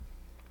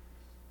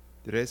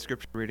Today's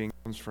scripture reading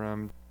comes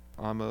from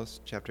Amos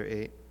chapter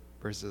 8,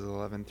 verses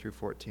 11 through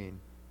 14.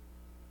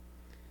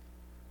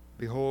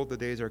 Behold, the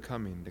days are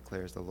coming,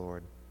 declares the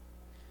Lord,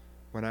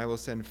 when I will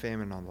send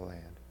famine on the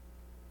land.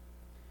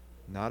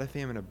 Not a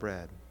famine of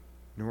bread,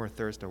 nor a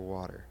thirst of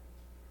water,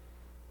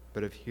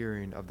 but of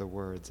hearing of the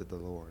words of the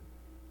Lord.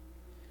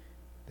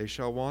 They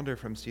shall wander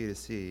from sea to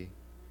sea,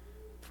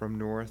 from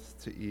north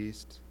to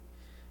east.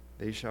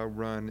 They shall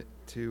run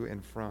to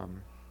and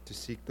from to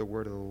seek the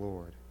word of the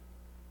Lord,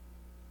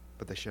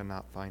 but they shall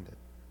not find it.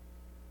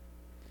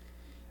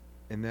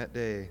 In that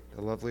day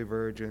the lovely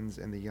virgins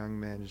and the young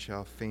men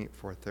shall faint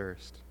for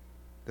thirst,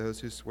 those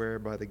who swear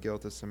by the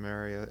guilt of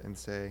Samaria and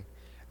say,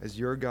 As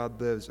your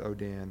God lives, O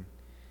Dan,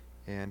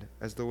 and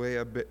as the way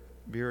of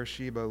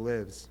Beersheba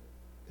lives,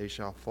 they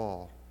shall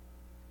fall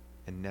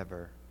and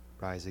never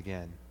rise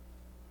again.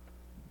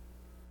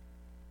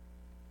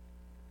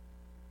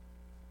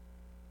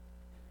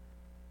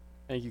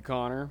 Thank you,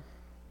 Connor.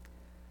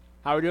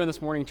 How are we doing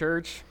this morning,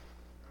 church?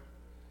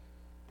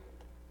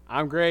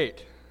 I'm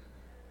great.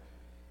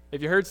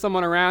 If you heard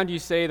someone around you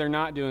say they're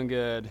not doing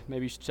good,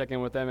 maybe you should check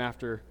in with them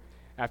after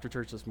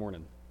church this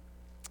morning.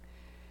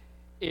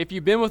 If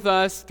you've been with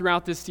us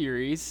throughout this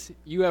series,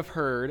 you have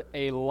heard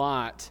a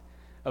lot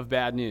of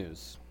bad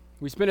news.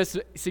 We spent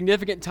a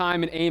significant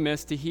time in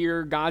Amos to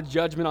hear God's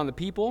judgment on the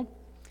people,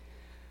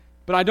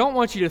 but I don't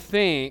want you to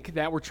think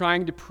that we're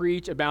trying to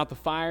preach about the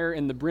fire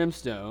and the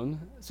brimstone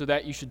so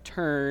that you should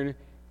turn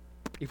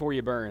before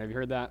you burn. Have you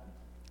heard that?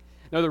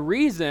 Now, the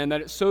reason that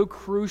it's so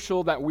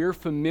crucial that we're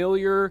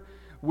familiar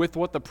with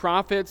what the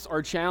prophets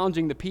are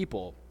challenging the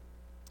people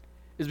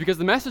is because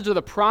the message of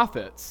the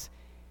prophets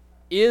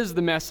is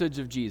the message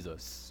of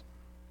Jesus.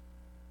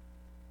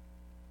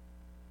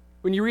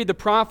 When you read the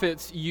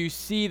prophets, you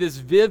see this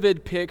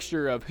vivid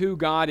picture of who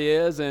God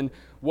is and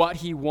what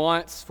he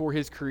wants for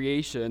his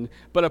creation.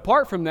 But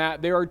apart from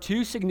that, there are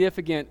two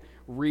significant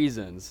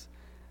reasons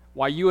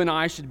why you and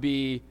I should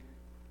be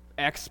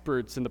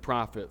experts in the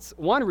prophets.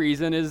 One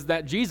reason is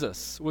that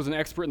Jesus was an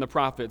expert in the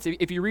prophets.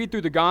 If you read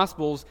through the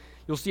Gospels,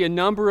 you'll see a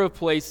number of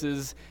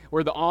places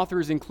where the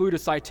authors include a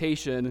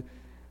citation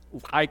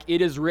like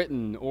 "it is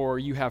written" or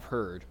 "you have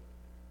heard."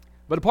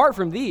 But apart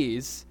from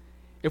these,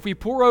 if we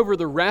pore over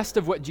the rest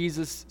of what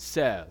Jesus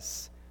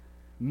says,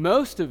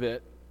 most of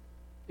it,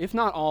 if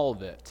not all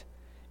of it,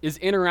 is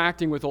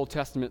interacting with Old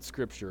Testament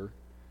Scripture,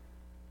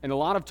 and a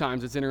lot of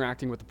times it's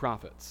interacting with the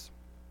prophets.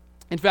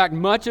 In fact,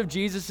 much of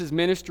Jesus'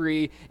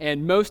 ministry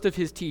and most of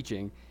his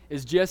teaching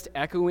is just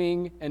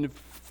echoing and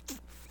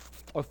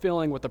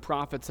fulfilling what the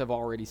prophets have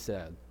already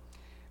said. And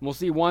we'll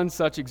see one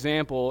such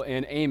example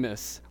in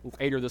Amos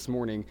later this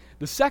morning.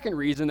 The second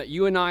reason that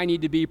you and I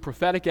need to be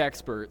prophetic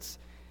experts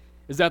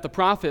is that the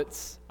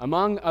prophets,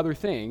 among other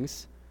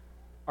things,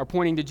 are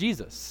pointing to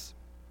Jesus.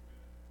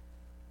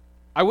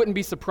 I wouldn't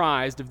be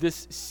surprised if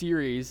this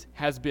series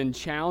has been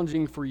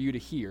challenging for you to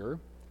hear,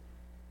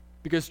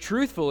 because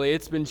truthfully,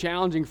 it's been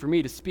challenging for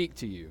me to speak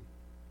to you.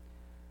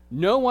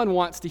 No one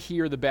wants to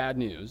hear the bad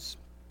news,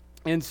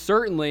 and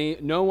certainly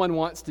no one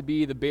wants to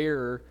be the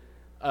bearer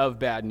of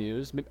bad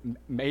news.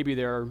 Maybe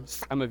there are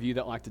some of you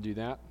that like to do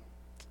that.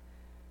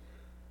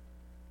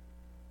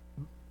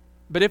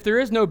 But if there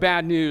is no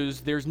bad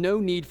news, there's no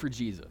need for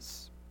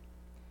Jesus.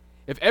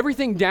 If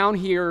everything down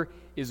here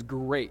is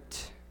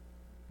great,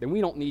 then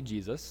we don't need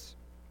Jesus.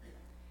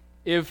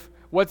 If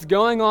what's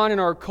going on in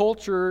our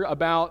culture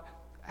about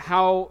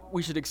how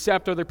we should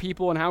accept other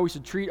people and how we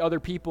should treat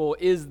other people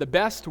is the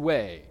best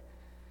way,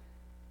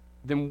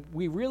 then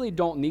we really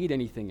don't need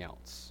anything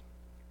else,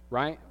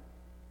 right?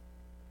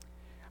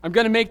 I'm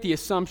going to make the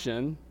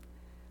assumption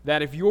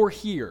that if you're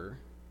here,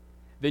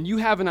 then you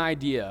have an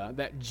idea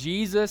that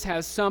Jesus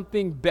has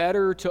something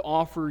better to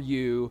offer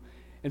you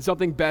and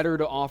something better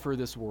to offer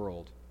this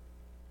world.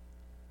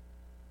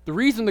 The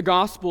reason the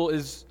gospel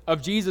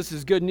of Jesus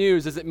is good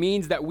news is it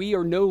means that we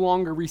are no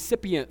longer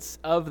recipients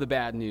of the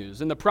bad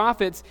news. And the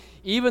prophets,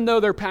 even though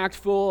they're packed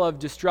full of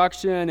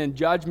destruction and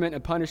judgment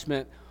and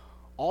punishment,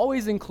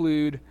 always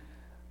include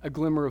a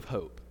glimmer of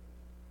hope.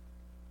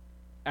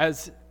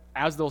 As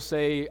they'll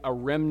say, a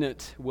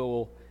remnant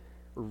will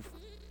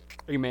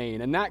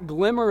remain. And that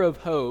glimmer of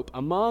hope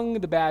among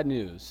the bad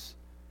news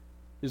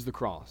is the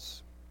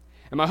cross.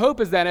 And my hope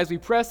is that as we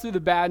press through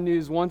the bad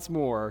news once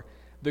more,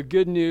 the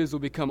good news will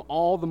become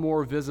all the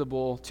more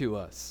visible to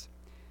us.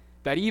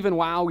 That even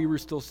while we were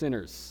still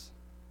sinners,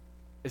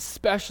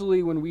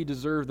 especially when we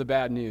deserve the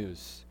bad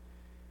news,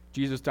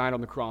 Jesus died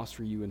on the cross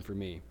for you and for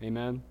me.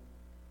 Amen?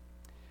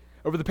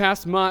 Over the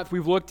past month,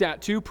 we've looked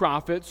at two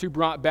prophets who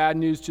brought bad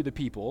news to the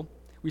people.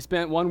 We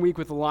spent 1 week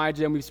with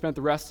Elijah, and we've spent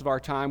the rest of our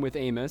time with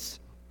Amos.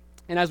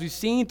 And as we've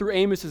seen through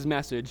Amos's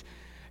message,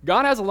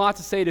 God has a lot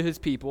to say to his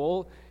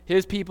people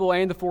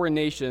and the foreign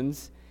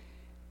nations,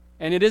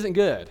 and it isn't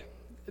good.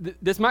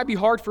 This might be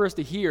hard for us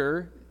to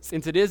hear,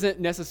 since it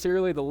isn't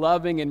necessarily the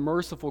loving and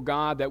merciful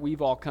God that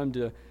we've all come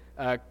to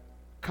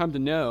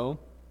know.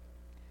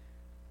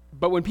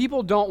 But when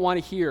people don't want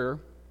to hear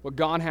what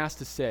God has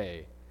to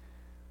say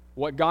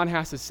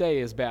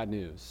is bad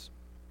news.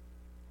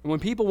 And when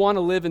people want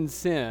to live in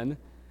sin,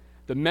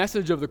 The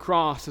message of the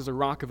cross is a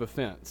rock of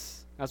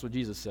offense. That's what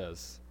Jesus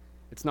says.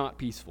 It's not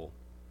peaceful.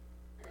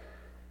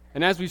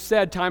 And as we've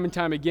said time and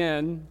time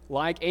again,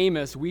 like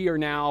Amos, we are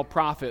now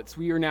prophets.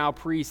 We are now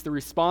priests. The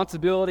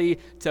responsibility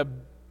to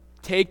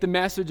take the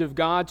message of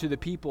God to the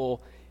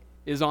people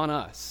is on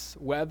us,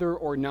 whether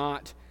or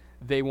not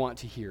they want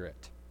to hear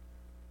it.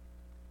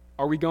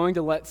 Are we going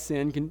to let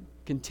sin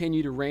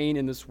continue to reign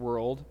in this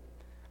world?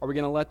 Are we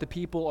going to let the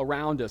people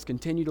around us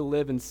continue to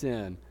live in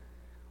sin?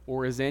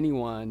 Or is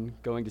anyone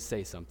going to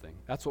say something?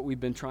 That's what we've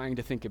been trying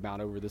to think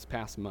about over this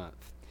past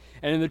month.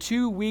 And in the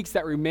 2 weeks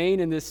that remain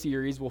in this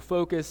series, we'll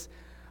focus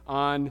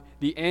on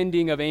the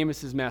ending of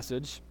Amos's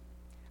message.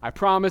 I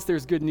promise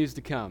there's good news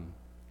to come.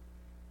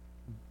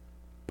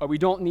 But we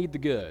don't need the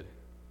good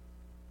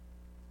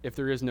if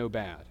there is no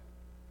bad.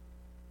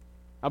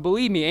 Now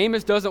believe me,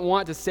 Amos doesn't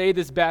want to say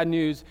this bad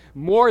news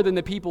more than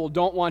the people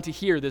don't want to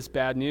hear this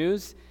bad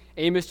news.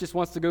 Amos just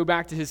wants to go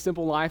back to his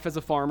simple life as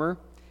a farmer,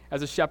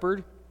 as a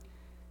shepherd.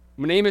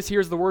 When Amos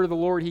hears the word of the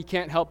Lord, he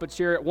can't help but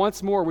share it.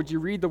 Once more, would you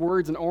read the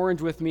words in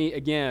orange with me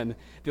again?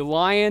 The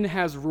lion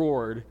has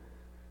roared,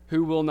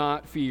 who will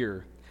not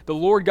fear? The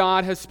Lord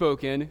God has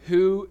spoken,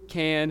 who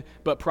can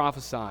but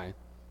prophesy?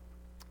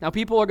 Now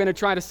people are going to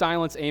try to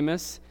silence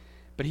Amos,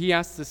 but he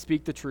has to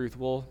speak the truth.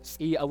 We'll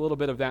see a little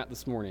bit of that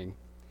this morning.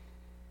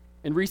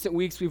 In recent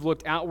weeks, we've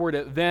looked outward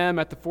at them,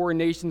 at the foreign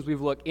nations.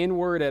 We've looked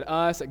inward at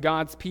us, at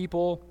God's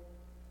people,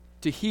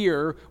 to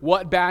hear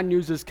what bad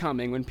news is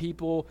coming when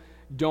people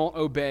don't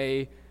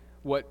obey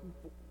what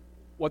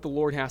the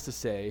Lord has to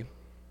say.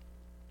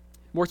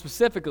 More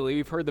specifically,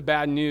 we've heard the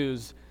bad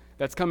news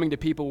that's coming to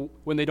people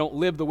when they don't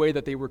live the way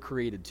that they were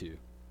created to.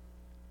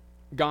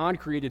 God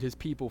created his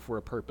people for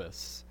a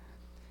purpose.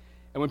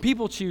 And when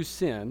people choose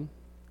sin,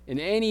 in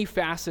any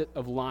facet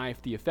of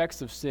life, the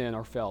effects of sin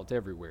are felt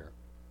everywhere.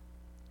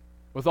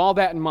 With all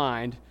that in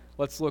mind,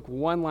 let's look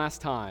one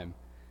last time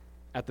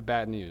at the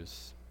bad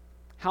news.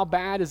 How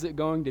bad is it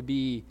going to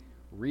be,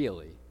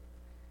 really?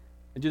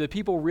 And do the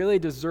people really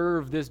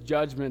deserve this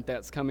judgment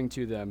that's coming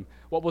to them?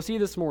 What we'll see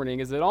this morning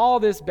is that all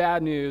this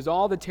bad news,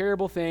 all the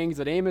terrible things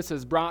that Amos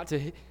has brought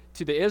to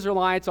the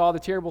Israelites, all the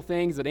terrible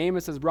things that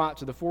Amos has brought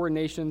to the foreign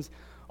nations,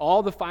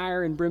 all the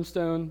fire and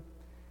brimstone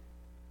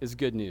is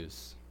good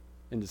news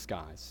in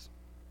disguise.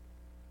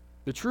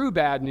 The true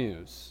bad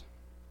news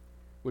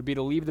would be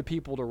to leave the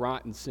people to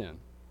rot in sin.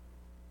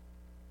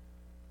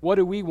 What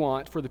do we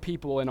want for the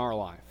people in our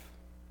life?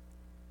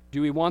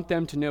 Do we want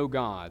them to know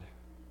God,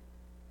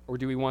 or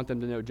do we want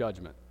them to know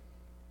judgment?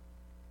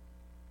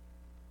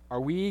 Are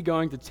we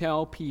going to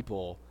tell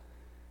people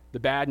the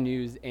bad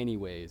news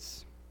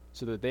anyways,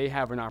 so that they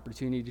have an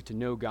opportunity to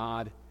know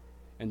God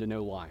and to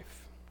know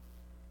life?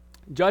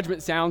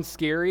 Judgment sounds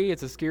scary.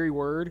 It's a scary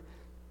word,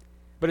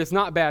 but it's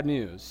not bad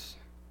news.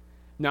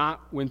 Not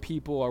when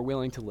people are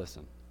willing to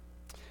listen.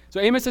 So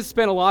Amos has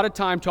spent a lot of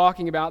time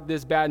talking about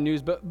this bad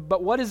news,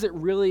 but what is it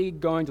really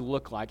going to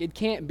look like? It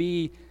can't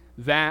be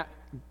that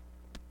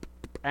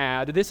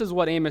bad. This is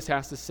what Amos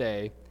has to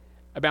say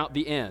about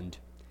the end,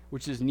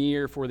 which is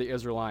near for the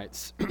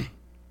Israelites.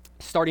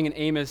 Starting in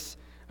Amos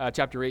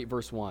chapter 8,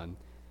 verse 1.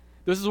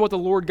 This is what the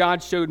Lord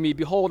God showed me.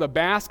 Behold, a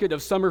basket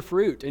of summer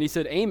fruit. And he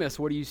said, Amos,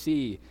 what do you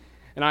see?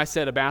 And I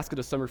said, a basket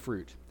of summer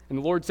fruit. And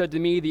the Lord said to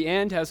me, the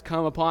end has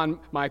come upon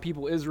my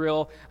people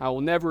Israel. I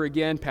will never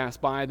again pass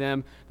by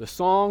them. The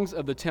songs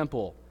of the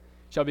temple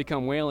shall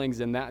become wailings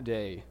in that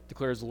day,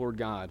 declares the Lord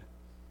God.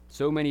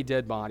 So many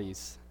dead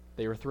bodies,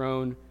 they are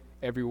thrown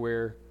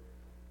everywhere.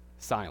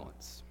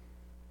 Silence.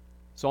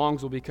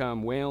 Songs will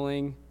become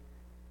wailing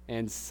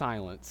and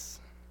silence,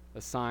 a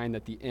sign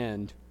that the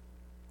end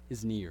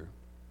is near.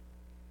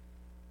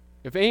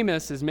 If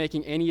Amos is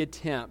making any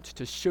attempt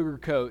to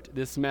sugarcoat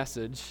this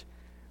message,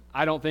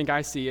 I don't think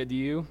I see it, do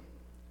you?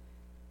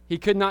 He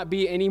could not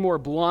be any more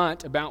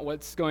blunt about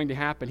what's going to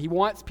happen. He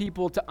wants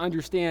people to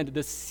understand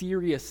the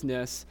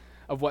seriousness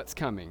of what's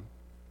coming.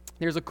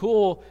 There's a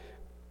cool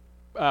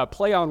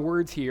play on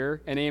words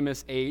here in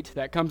Amos 8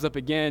 that comes up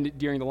again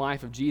during the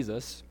life of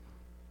Jesus.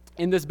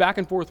 In this back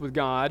and forth with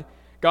God,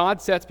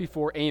 God sets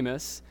before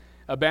Amos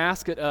a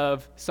basket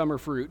of summer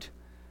fruit,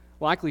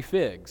 likely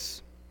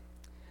figs.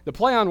 The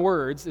play on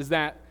words is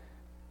that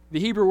the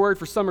Hebrew word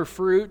for summer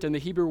fruit and the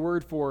Hebrew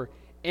word for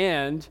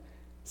end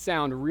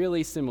sound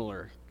really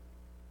similar.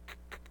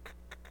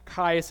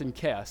 Chias and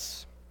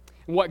Kes.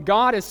 And what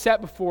God has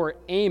set before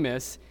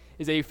Amos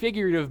is a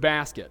figurative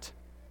basket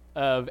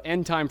of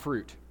end-time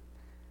fruit.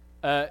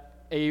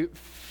 A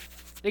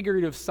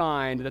figurative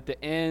sign that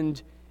the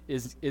end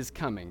is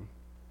coming.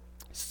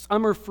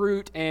 Summer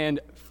fruit and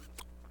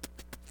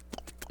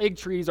fig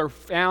trees are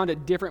found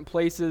at different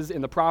places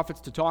in the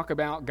prophets to talk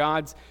about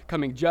God's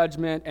coming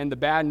judgment and the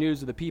bad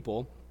news of the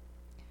people.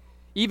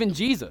 Even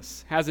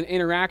Jesus has an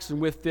interaction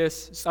with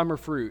this summer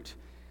fruit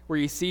where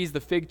he sees the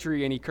fig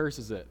tree and he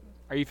curses it.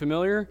 Are you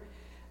familiar?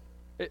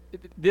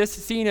 This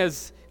scene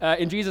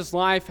in Jesus'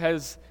 life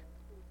has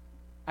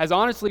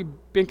honestly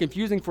been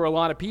confusing for a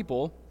lot of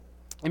people.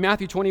 In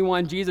Matthew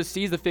 21, Jesus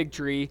sees the fig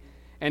tree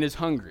and is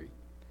hungry.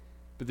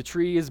 But the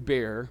tree is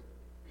bare,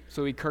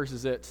 so he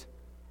curses it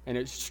and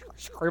it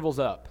shrivels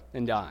up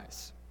and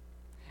dies.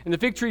 And the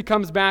fig tree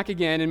comes back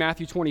again in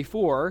Matthew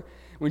 24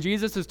 when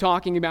Jesus is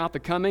talking about the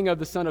coming of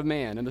the Son of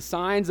Man and the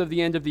signs of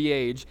the end of the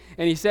age.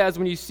 And he says,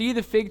 when you see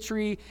the fig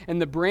tree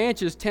and the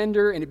branch is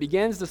tender and it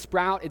begins to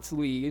sprout its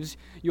leaves,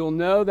 you'll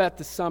know that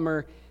the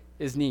summer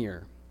is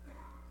near.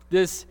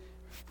 This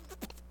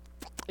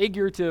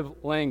figurative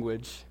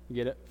language, you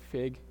get it?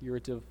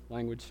 Figurative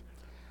language.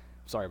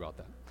 Sorry about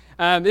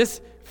that.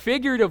 This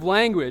figurative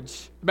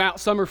language about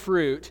summer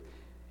fruit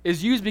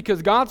is used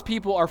because God's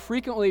people are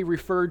frequently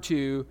referred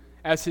to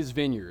as his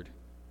vineyard,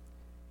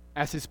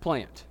 as his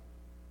plant,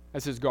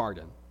 as his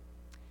garden.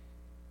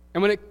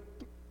 And when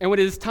it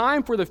is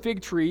time for the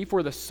fig tree,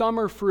 for the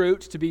summer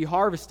fruit to be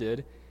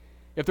harvested,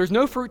 if there's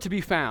no fruit to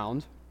be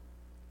found,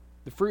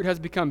 the fruit has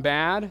become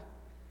bad,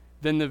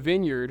 then the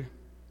vineyard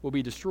will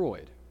be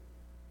destroyed.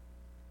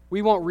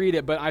 We won't read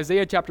it, but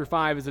Isaiah chapter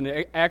 5 is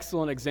an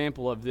excellent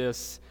example of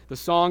this, the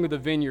song of the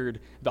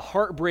vineyard, the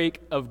heartbreak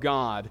of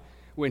God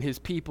when his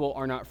people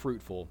are not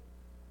fruitful.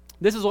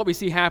 This is what we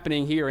see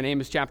happening here in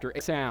Amos chapter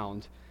 8.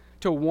 Sound,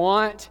 to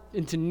want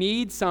and to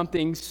need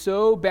something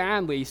so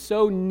badly,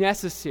 so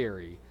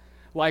necessary,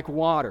 like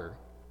water,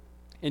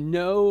 and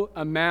no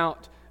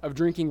amount of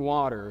drinking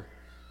water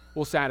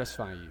will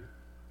satisfy you.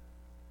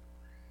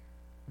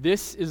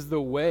 This is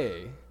the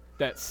way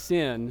that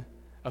sin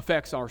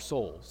affects our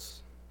souls.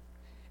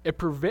 It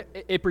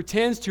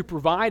pretends to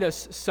provide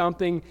us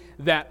something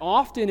that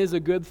often is a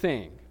good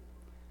thing,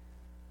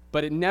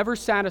 but it never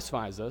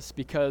satisfies us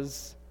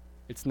because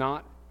it's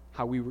not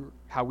how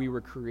we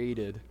were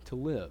created to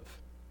live.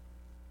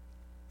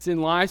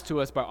 Sin lies to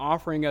us by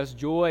offering us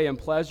joy and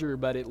pleasure,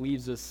 but it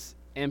leaves us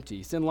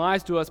empty. Sin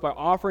lies to us by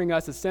offering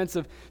us a sense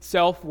of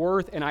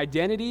self-worth and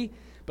identity,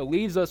 but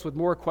leaves us with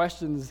more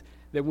questions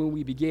than when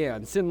we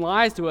began. Sin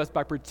lies to us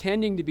by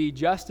pretending to be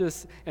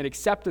justice and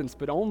acceptance,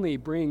 but only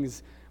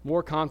brings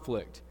more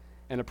conflict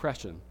and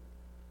oppression.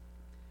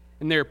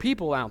 And there are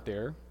people out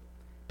there,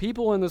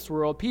 people in this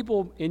world,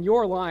 people in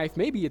your life,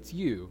 maybe it's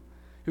you,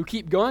 who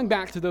keep going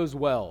back to those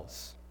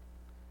wells.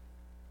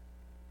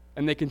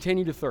 And they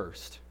continue to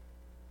thirst.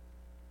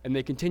 And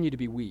they continue to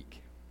be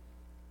weak.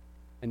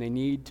 And they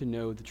need to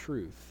know the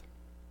truth.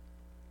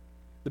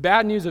 The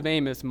bad news of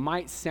Amos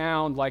might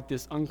sound like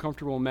this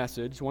uncomfortable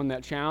message, one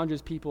that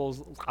challenges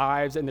people's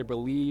lives and their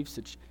beliefs.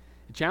 It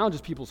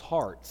challenges people's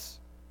hearts.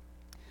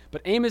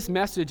 But Amos'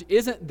 message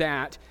isn't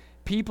that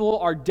people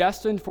are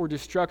destined for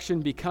destruction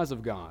because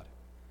of God.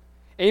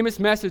 Amos'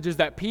 message is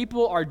that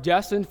people are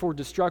destined for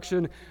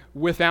destruction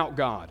without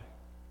God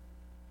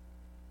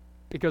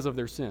because of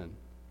their sin.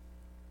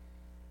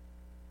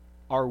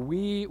 Are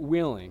we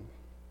willing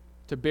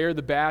to bear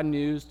the bad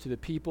news to the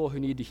people who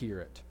need to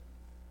hear it?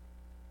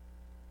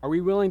 Are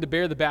we willing to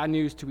bear the bad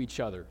news to each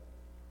other?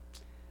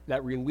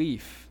 That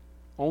relief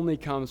only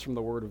comes from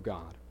the Word of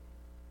God.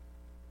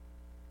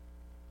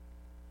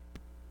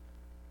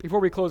 Before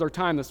we close our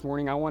time this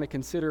morning, I want to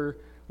consider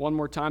one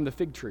more time the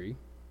fig tree.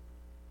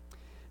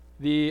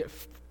 The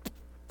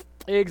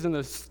figs and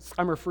the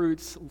summer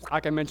fruits,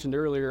 like I mentioned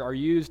earlier, are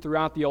used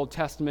throughout the Old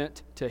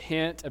Testament to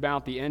hint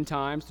about the end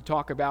times, to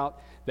talk about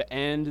the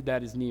end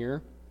that is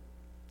near.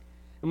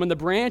 And when the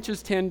branch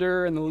is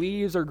tender and the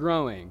leaves are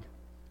growing,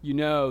 you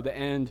know the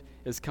end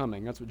is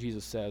coming. That's what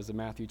Jesus says in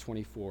Matthew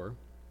 24.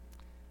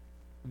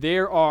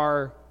 There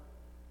are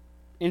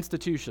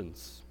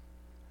institutions,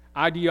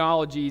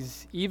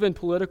 ideologies, even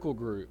political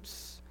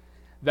groups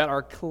that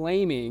are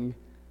claiming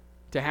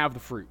to have the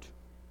fruit.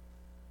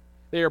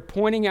 They are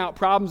pointing out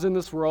problems in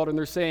this world and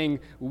they're saying,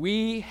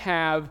 we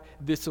have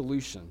the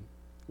solution.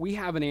 We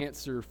have an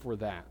answer for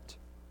that.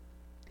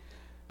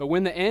 But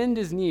when the end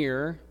is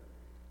near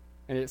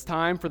and it's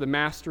time for the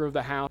master of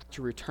the house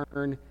to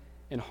return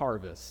and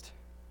harvest,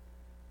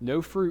 no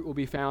fruit will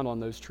be found on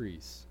those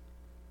trees.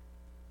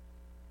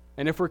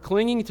 And if we're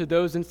clinging to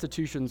those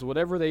institutions,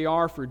 whatever they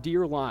are, for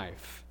dear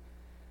life,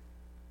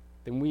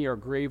 then we are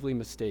gravely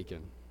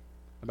mistaken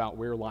about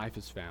where life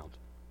is found.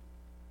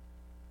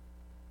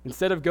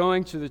 Instead of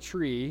going to the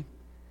tree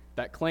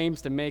that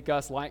claims to make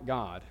us like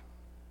God,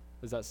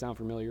 does that sound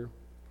familiar?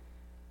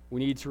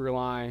 We need to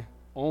rely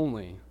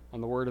only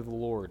on the word of the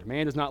Lord.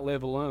 Man does not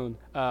live alone.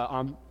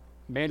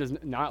 Man does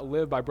not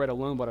live by bread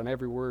alone, but on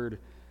every word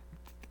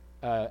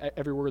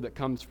that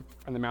comes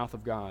from the mouth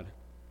of God.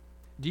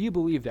 Do you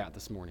believe that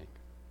this morning?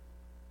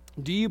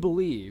 Do you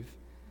believe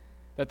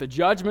that the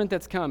judgment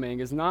that's coming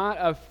is not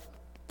a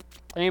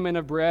famine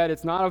of bread?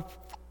 It's not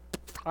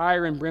a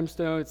fire and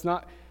brimstone. It's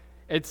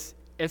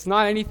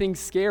not anything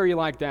scary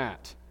like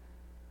that.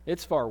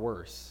 It's far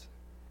worse.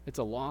 It's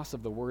a loss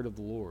of the word of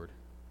the Lord.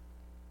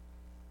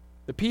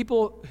 The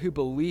people who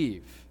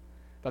believe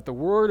that the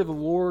word of the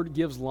Lord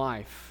gives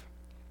life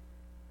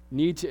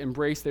need to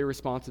embrace their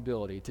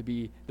responsibility to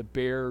be the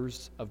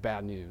bearers of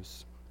bad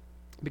news.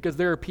 Because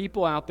there are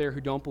people out there who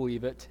don't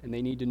believe it, and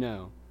they need to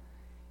know,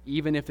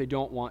 even if they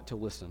don't want to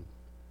listen.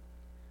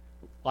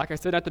 Like I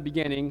said at the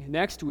beginning,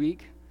 next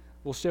week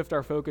we'll shift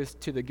our focus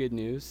to the good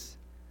news.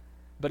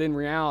 But in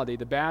reality,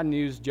 the bad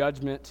news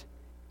judgment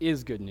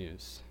is good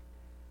news.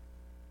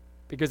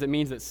 because it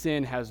means that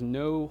sin has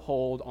no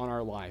hold on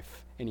our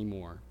life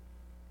anymore.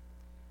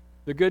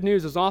 The good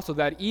news is also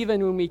that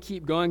even when we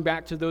keep going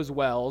back to those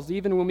wells,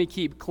 even when we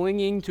keep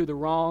clinging to the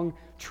wrong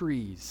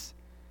trees,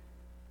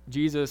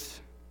 Jesus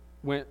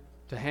went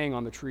to hang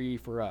on the tree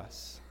for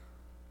us.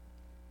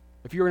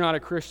 If you are not a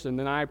Christian,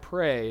 then I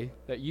pray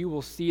that you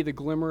will see the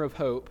glimmer of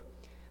hope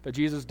that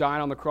Jesus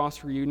died on the cross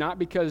for you, not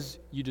because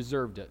you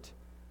deserved it,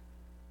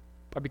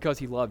 but because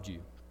he loved you.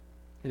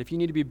 And if you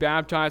need to be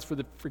baptized for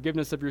the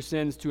forgiveness of your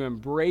sins, to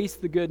embrace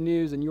the good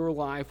news in your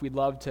life, we'd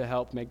love to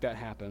help make that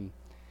happen.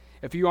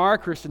 If you are a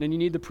Christian and you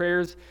need the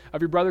prayers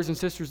of your brothers and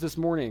sisters this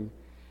morning,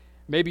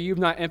 maybe you've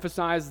not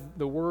emphasized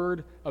the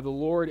word of the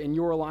Lord in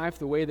your life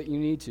the way that you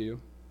need to,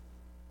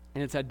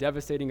 and it's had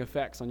devastating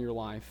effects on your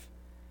life,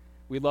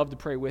 we'd love to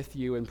pray with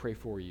you and pray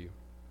for you.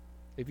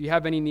 If you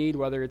have any need,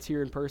 whether it's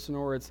here in person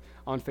or it's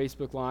on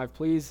Facebook Live,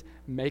 please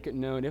make it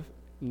known. If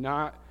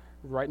not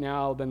right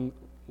now, then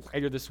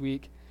later this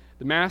week.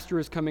 The master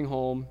is coming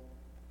home,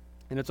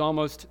 and it's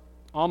almost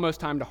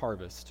time to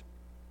harvest.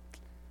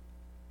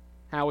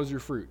 How is your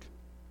fruit?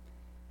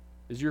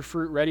 Is your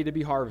fruit ready to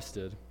be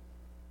harvested?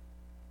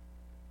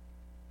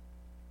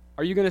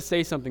 Are you going to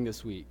say something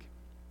this week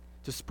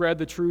to spread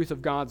the truth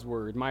of God's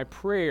word? My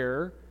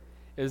prayer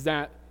is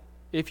that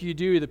if you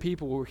do, the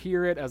people will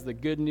hear it as the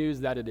good news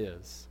that it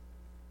is.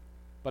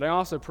 But I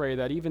also pray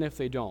that even if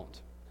they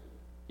don't,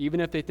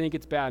 even if they think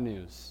it's bad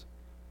news,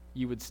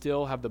 you would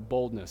still have the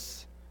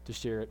boldness to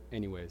share it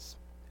anyways.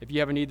 If you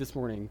have a need this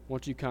morning,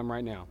 won't you come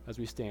right now as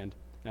we stand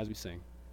and as we sing?